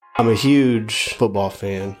I'm a huge football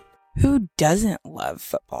fan. Who doesn't love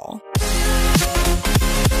football?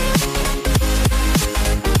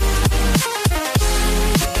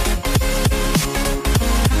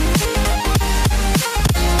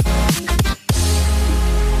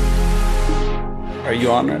 Are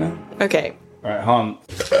you on right now? Okay. All right, hold on.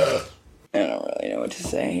 I don't really know what to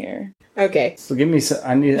say here. Okay. So give me some.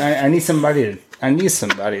 I need somebody to. I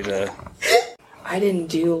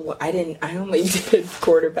only did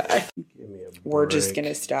quarterback. Give me a We're just break.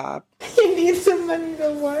 gonna stop. You need somebody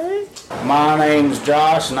to what? My name's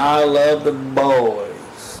Josh, and I love the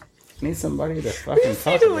boys. I need somebody to fucking You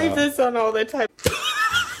talk need to leave about. this on all the time.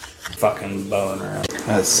 Fucking bowing around.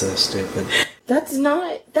 That's so stupid. That's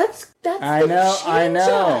I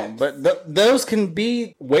know. But those can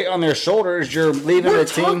be weight on their shoulders. You're leaving We're a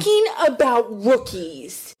team. talking about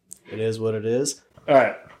rookies. It is what it is. All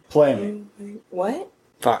right, play me. What?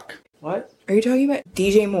 Fuck. What? Are you talking about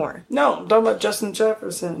DJ Moore? No, I'm talking about Justin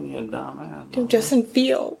Jefferson. You dumbass. Justin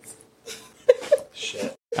Fields.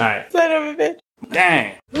 Shit. All right. Son of a bitch.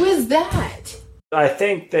 Dang. Who is that? I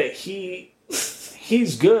think that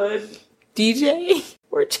he's good. DJ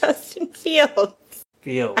or Justin Fields?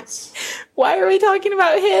 Fields. Why are we talking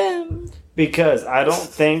about him? Because I don't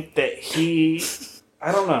think that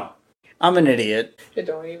I don't know. I'm an idiot. It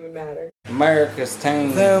don't even matter. America's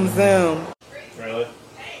team. Zoom. Really?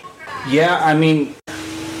 Yeah, I mean,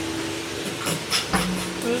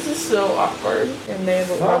 This is so awkward. And they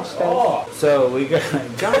haven't watched that. oh, so we got,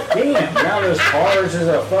 goddamn, now there's cars, there's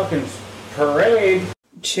a fucking parade.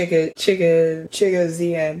 Chigga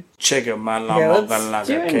ZN. Chicken, my Yeah, llama, let's like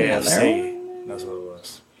do a another KFC. one. That's what it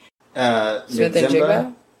was. Smith and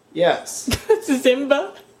Jigba? Yes.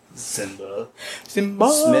 Simba. Simba.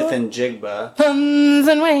 Simba. Smith and Jigba. Huns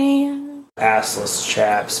and Wayne. Assless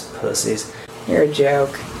chaps, pussies. You're a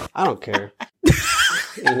joke. I don't care.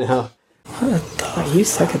 You know, Oh, you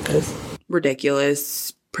suck at this.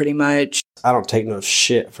 Ridiculous, pretty much. I don't take no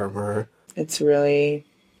shit from her. It's really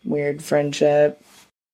weird friendship.